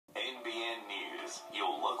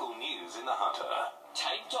the Hunter.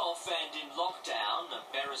 Taped off and in lockdown, a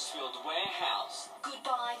Beresfield warehouse.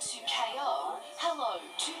 Goodbye to KO, hello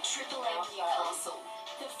to 9NBN Newcastle.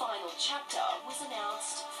 The final chapter was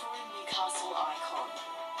announced for a Newcastle icon.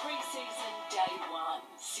 Pre-season day one,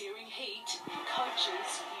 searing heat, new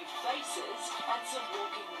coaches, new faces, and some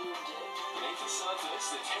walking wounded. Beneath the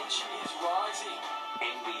surface, the tension is rising.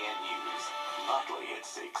 NBN News, nightly at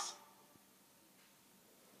 6.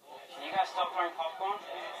 Can you guys stop throwing popcorn?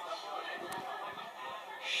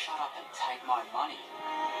 Shut up and take my money.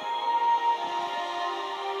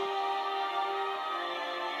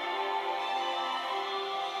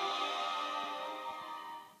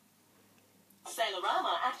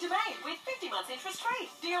 Sailorama activate with 50 months interest free.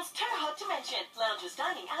 Deals too hot to mention. Lounges,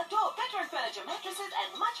 dining, outdoor, bedroom furniture, mattresses,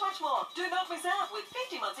 and much, much more. Do not miss out with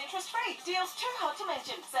 50 months interest free. Deals too hot to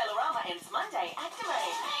mention. Sailorama ends Monday.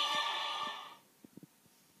 Activate.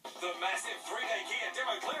 The massive 3-day Kia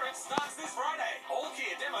demo clearance starts this Friday. All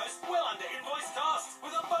Kia demos well under invoice cost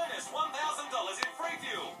with a bonus $1,000 in free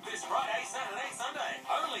fuel. This Friday, Saturday, Sunday.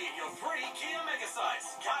 Only in your 3 Kia mega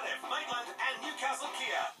sites. Cardiff, Maitland and Newcastle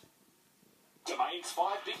Kia. Domain's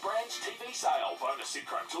 5 big brands TV sale. Bonus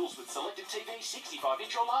Synchrome tools with selected TVs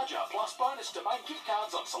 65-inch or larger. Plus bonus Domain gift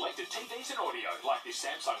cards on selected TVs and audio. Like this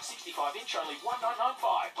Samsung 65-inch only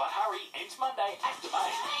 $19.95. But hurry, ends Monday at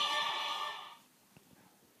Domain.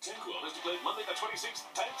 Tankwell has declared Monday the 26th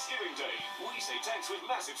Thanksgiving Day. We say thanks with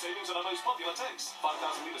massive savings on our most popular tanks. 5,000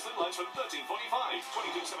 litre slim lines from $13.45.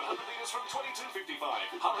 22,700 litres from $22.55.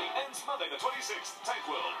 Hurry, ends Monday the 26th.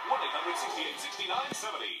 Tankwell,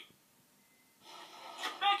 1-800-68-69-70.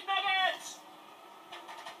 McNuggets!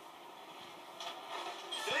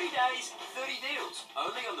 30 days, 30 deals.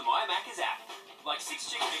 Only on the My Macca's app. Like 6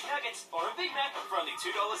 chicken McNuggets or a Big Mac for only $2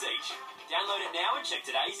 each. Download it now and check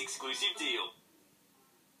today's exclusive deal.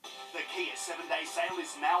 The Kia 7-day sale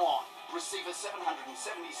is now on. Receive a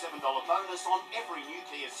 $777 bonus on every new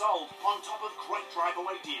Kia sold on top of great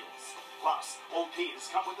drive-away deals. Plus, all Kias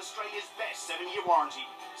come with Australia's best 7-year warranty.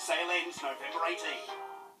 Sale ends November 18.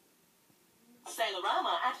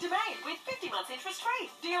 Sailorama activate with 50 months interest free.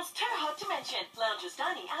 Deals too hot to mention. Lounges,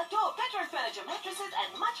 dining, outdoor, bedroom furniture, mattresses,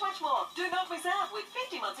 and much, much more. Do not miss out with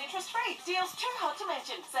 50 months interest free. Deals too hot to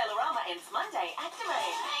mention. Sailorama ends Monday.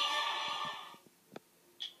 Activate.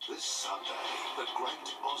 This Sunday, the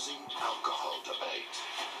great Aussie alcohol debate.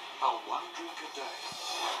 How 1 drink a day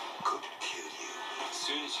could kill you. As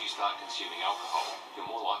soon as you start consuming alcohol, you're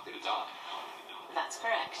more likely to die. That's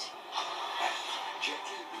correct. And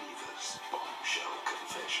Jackie Weaver's bombshell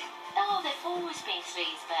confession. Oh, they've always been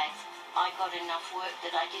sleazebags. I got enough work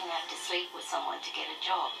that I didn't have to sleep with someone to get a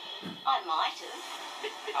job. I might have.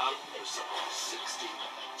 Unresolved 60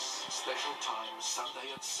 Minutes. Special time Sunday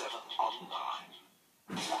at 7 on 9.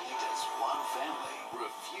 Why does one family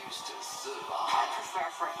refuse to serve up? I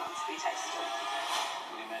prefer for it not to be tasted.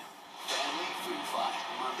 What do you mean? Family Food Fight,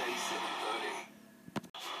 Monday 7:30.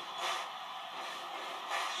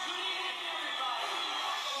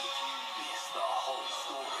 Miss the whole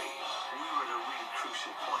story. We were at a really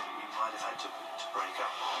crucial point. We might have had to break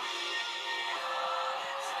up.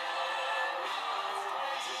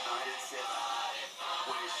 Tonight at 7,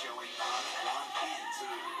 we're showing Part 1 and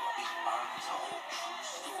 2. The untold true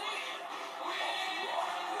story of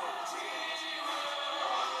rock royalty.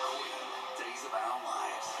 Queen, Days of Our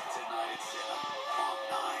Lives. Tonight at 7 on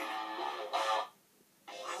 9.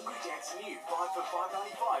 Hungry Jack's new 5 for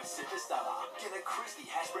 $5.95 Super Stunner. Get a crispy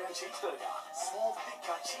hash brown cheeseburger, small thick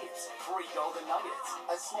cut chips, 3 golden nuggets,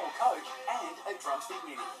 a small Coke, and a drumstick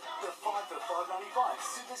mini. The 5 for $5.95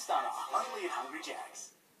 Super Stunner. Only at Hungry Jack's.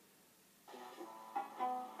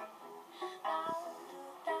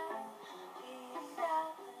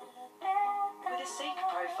 With a Seek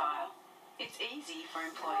profile, it's easy for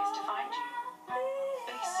employers to find you.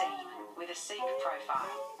 Be seen with a Seek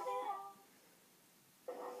profile.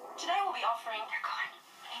 Today we'll be offering... They're gone.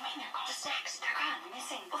 What do you mean they're gone? The snacks. They're gone.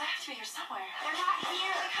 Missing. Well, they have to be here somewhere. They're not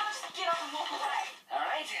here. They can't just get up and walk away.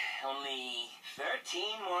 Alright, only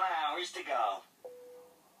 13 more hours to go.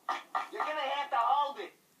 You're gonna have to hold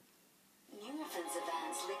it. Nurofen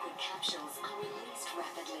Advanced liquid capsules are released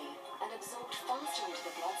rapidly and absorbed faster into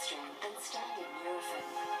the bloodstream than standard Nurofen.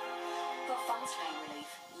 For fast pain relief,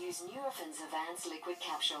 use Nurofen Advanced liquid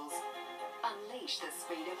capsules. Unleash the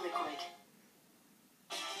speed of liquid.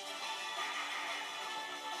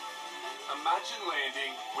 Imagine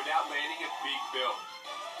landing without landing a big bill.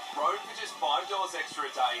 Road for just $5 extra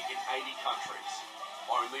a day in 80 countries.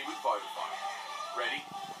 Only with Vodafone. Ready?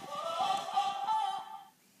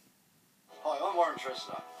 Hi, I'm Warren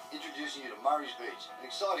Tressner, introducing you to Murray's Beach, an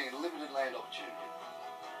exciting and limited land opportunity.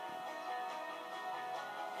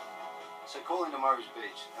 So call into Murray's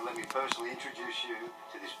Beach and let me personally introduce you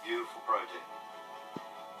to this beautiful project.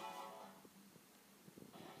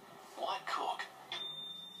 Why cook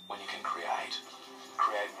when you can create?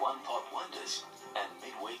 Create one-pot wonders and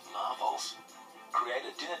midweek marvels. Create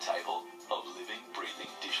a dinner table of living, breathing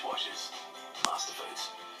dishwashers.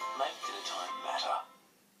 Masterfoods. Make dinner time matter.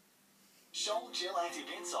 Shoal Gel Active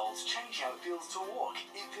insoles change how it feels to walk.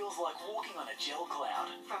 It feels like walking on a gel cloud.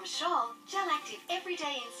 From Shoal, Gel Active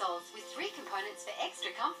everyday insoles with 3 components for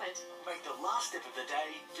extra comfort. Make the last step of the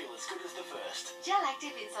day feel as good as the first. Gel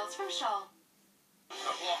Active insoles from Shoal.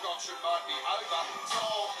 The block auction might be over.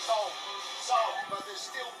 Sold. But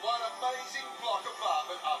there's still one amazing block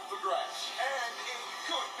apartment up for grabs. And it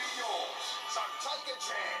could be yours. So take a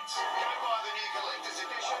chance. Go buy the new collector's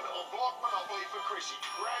edition of Block Monopoly for Chrissy.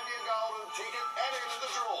 Grab your golden ticket and enter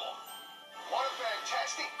the draw. What a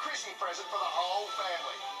fantastic Chrissy present for the whole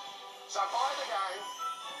family. So buy the game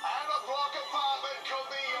and a block apartment could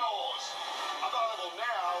be yours. Available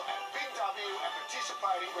now at Big W and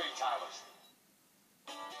participating retailers.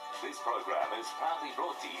 This program is proudly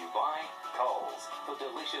brought to you by Coles. For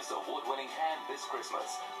delicious award-winning ham this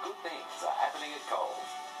Christmas, good things are happening at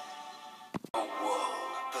Coles. A world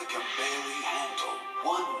that can barely handle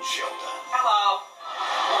one Sheldon. Hello.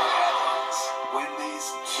 What happens when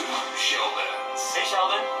there's 2 Sheldons? Hey,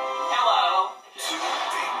 Sheldon. Hello. 2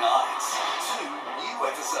 big nights, 2 new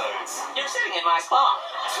episodes, You're sitting in my spot.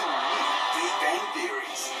 2 new Big Bang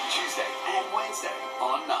Theories, Tuesday and Wednesday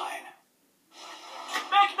on 9.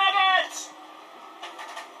 McNuggets!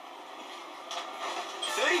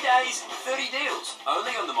 30 days, 30 deals.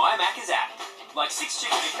 Only on the My Macca's app. Like 6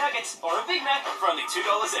 chicken McNuggets or a Big Mac for only $2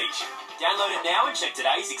 each. Download it now and check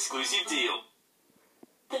today's exclusive deal.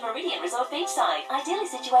 The Meridian Resort Beachside, ideally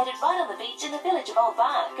situated right on the beach in the village of Old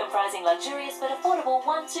Bar, comprising luxurious but affordable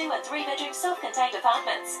 1, 2 and 3 bedroom self-contained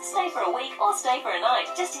apartments. Stay for a week or stay for a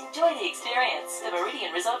night. Just enjoy the experience. The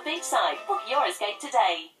Meridian Resort Beachside. Book your escape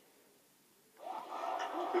today.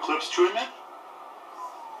 The clip's true, man?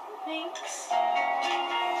 Thanks.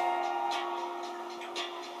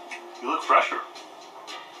 You look fresher.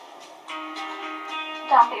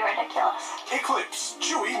 Don't be ridiculous. Eclipse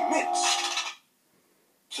Chewy Mints.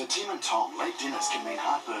 For Tim and Tom, late dinners can mean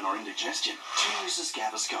heartburn or indigestion. Tim uses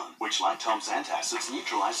Gaviscon, which, like Tom's antacids,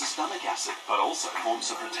 neutralizes stomach acid, but also forms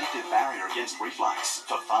a protective barrier against reflux.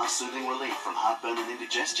 For fast, soothing relief from heartburn and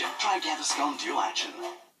indigestion, try Gaviscon Dual Action.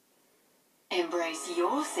 Embrace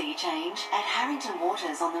your sea change at Harrington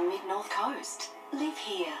Waters on the mid-north coast. Live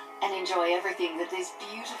here and enjoy everything that this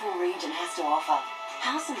beautiful region has to offer.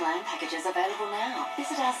 House and land packages available now.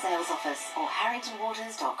 Visit our sales office or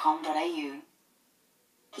harringtonwaters.com.au.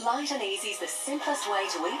 Light and Easy's the simplest way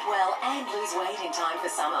to eat well and lose weight in time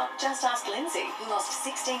for summer. Just ask Lindsay, who lost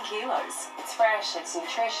 16 kilos. It's fresh, it's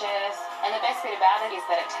nutritious, and the best bit about it is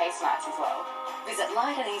that it tastes nice as well. Visit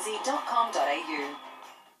lightandeasy.com.au.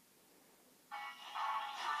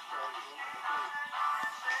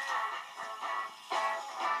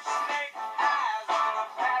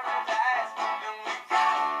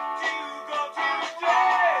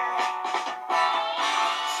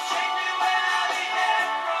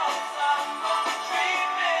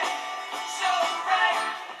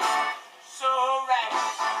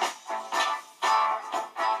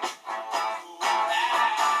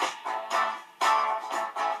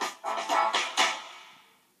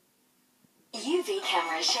 UV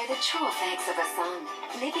cameras show the true effects of the sun.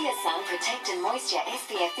 Nivea Sun Protect and Moisture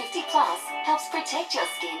SPF 50 Plus helps protect your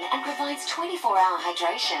skin and provides 24-hour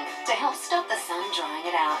hydration to help stop the sun drying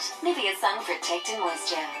it out. Nivea Sun Protect and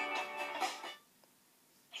Moisture.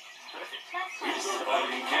 It's the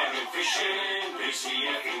boating, camping, fishing,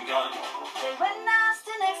 BCF in gun. They went asked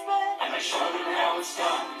an expert, And they showed them how it's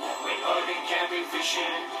done. We're boating, camping,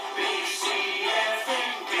 fishing, BCF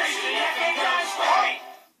in gun.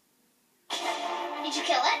 Did you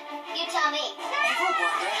kill it? You tell me. Ever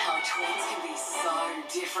wonder how twins can be so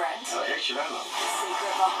different? I actually don't know. The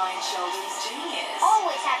secret behind Sheldon's genius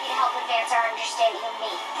Always happy to help advance our understanding of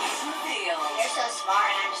me. is revealed. You're so smart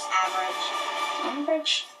and I'm just average.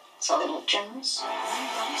 Average? It's a little generous. New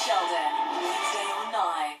Young Sheldon, Wednesday on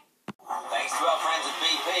 9. Thanks to our friends at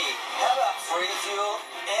BP. How about free fuel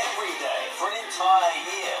every day for an entire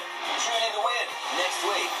year? Tune in to win next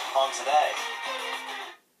week on Today.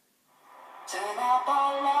 Turn up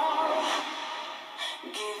our love.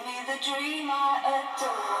 Give me the dream I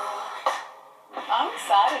adore. I'm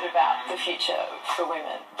excited about the future for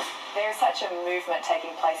women. There's such a movement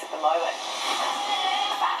taking place at the moment.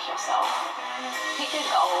 Back yourself. Pick a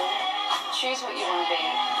goal. Choose what you want to be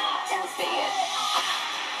and be it.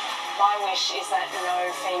 My wish is that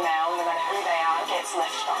no female, no matter who they are, gets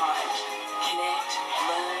left behind. Connect,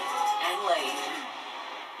 learn, and lead.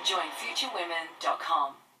 Join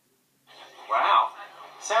futurewomen.com. Wow.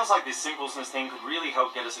 Sounds like this Simplesness thing could really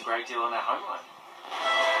help get us a great deal on our home loan.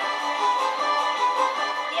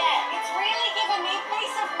 Yeah, it's really given me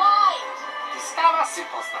peace of mind. Discover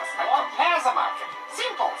Simplesness and compare the market.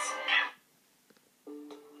 Simples.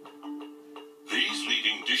 These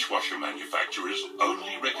leading dishwasher manufacturers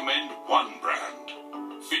only recommend one brand,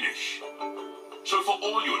 Finish. So for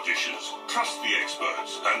all your dishes, trust the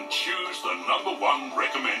experts and choose the #1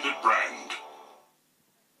 recommended brand.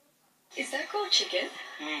 Is that called chicken?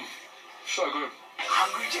 So good.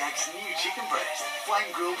 Hungry Jack's new chicken breast.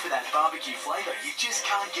 Flame grilled for that barbecue flavour you just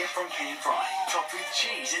can't get from pan frying. Topped with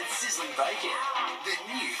cheese and sizzling bacon. The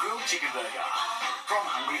new grilled chicken burger from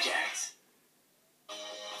Hungry Jack's.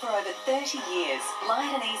 For over 30 years, Light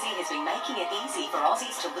and Easy has been making it easy for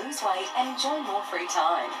Aussies to lose weight and enjoy more free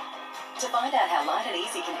time. To find out how Light and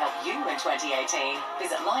Easy can help you in 2018,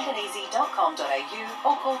 visit lightandeasy.com.au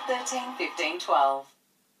or call 13 15 12.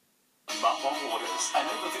 Mum on Waters, an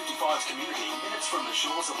over 55s community minutes from the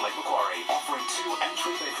shores of Lake Macquarie, offering 2 and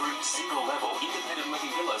 3 bedroom, single level, independent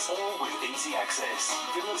living villas, all with easy access.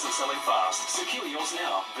 Villas are selling fast. Secure yours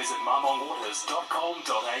now. Visit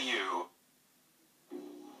mumonwaters.com.au.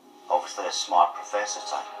 Obviously a smart professor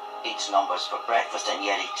type. Eats numbers for breakfast and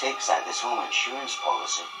yet he takes out this home insurance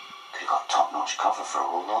policy. Could have got top-notch cover for a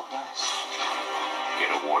whole lot less.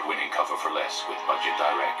 Get award-winning cover for less with Budget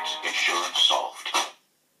Direct. Insurance solved.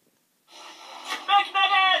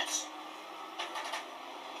 McNuggets!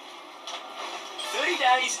 30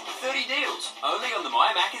 days, 30 deals. Only on the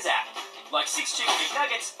My Macca's app. Like 6 chicken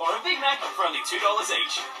McNuggets or a Big Mac for only $2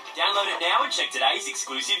 each. Download it now and check today's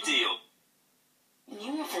exclusive deal.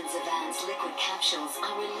 Nurofen Advanced liquid capsules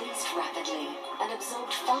are released rapidly and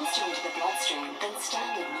absorbed faster into the bloodstream than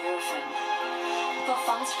standard Nurofen. For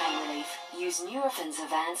fast pain relief, use Nurofen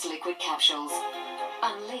Advanced liquid capsules.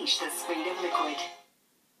 Unleash the speed of liquid.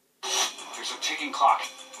 There's a ticking clock.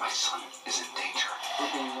 My son is in danger.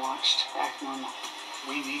 We're being watched. Act normal.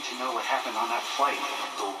 We need to know what happened on that flight.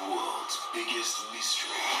 The world's biggest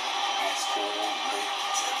mystery has all led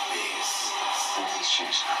to this. Everything's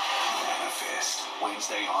changed now. Manifest,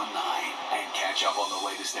 Wednesday on 9. And catch up on the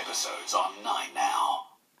latest episodes on 9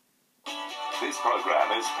 Now. This program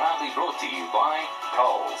is proudly brought to you by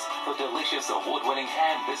Coles. For delicious award-winning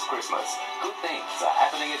ham this Christmas, good things are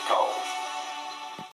happening at Coles.